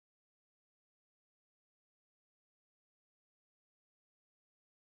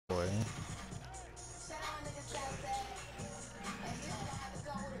Boy.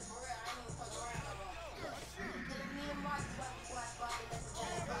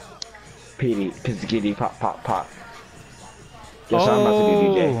 PD, Pizzagiddy, pop, pop, pop. Guess what I'm about to do,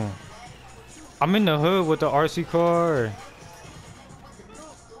 DJ. Oh, I'm in the hood with the RC car.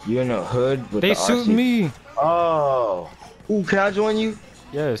 You in the hood with They the shoot RC? me. Oh. Ooh, can I join you?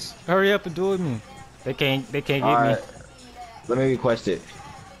 Yes. Hurry up and do it me. They can't get me. Alright. Let me request it.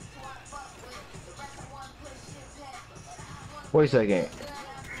 Wait a second.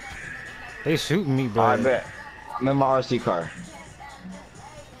 They shooting me, bro. I bet. I'm in my RC car.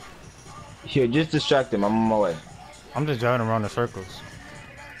 Here, just distract them. I'm on my way. I'm just driving around in circles.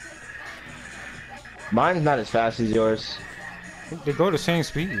 Mine's not as fast as yours. They go the same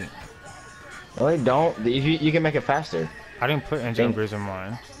speed. No, they don't. You can make it faster. I didn't put engine upgrades in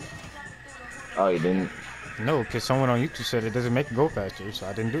mine. Oh, you didn't? No, because someone on YouTube said it doesn't make it go faster, so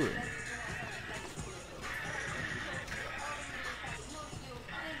I didn't do it.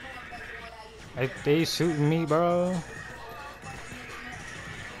 They shooting me, bro.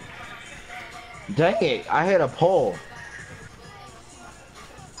 Dang it, I hit a pole.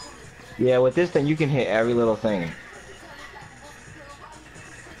 Yeah, with this thing, you can hit every little thing.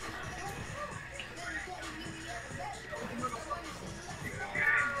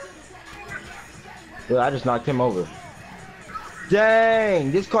 Dude, I just knocked him over.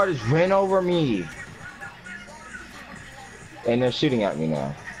 Dang, this car just ran over me. And they're shooting at me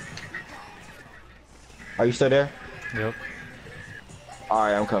now. Are you still there? Yep.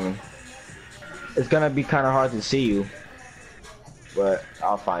 Alright, I'm coming. It's gonna be kind of hard to see you, but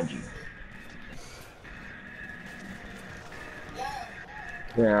I'll find you.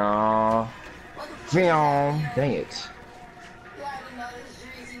 Yeah. Dang it.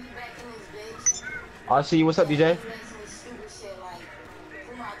 I'll see you. What's up, DJ?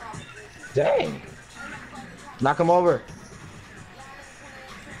 Dang. Knock him over.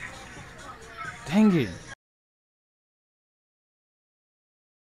 Dang it.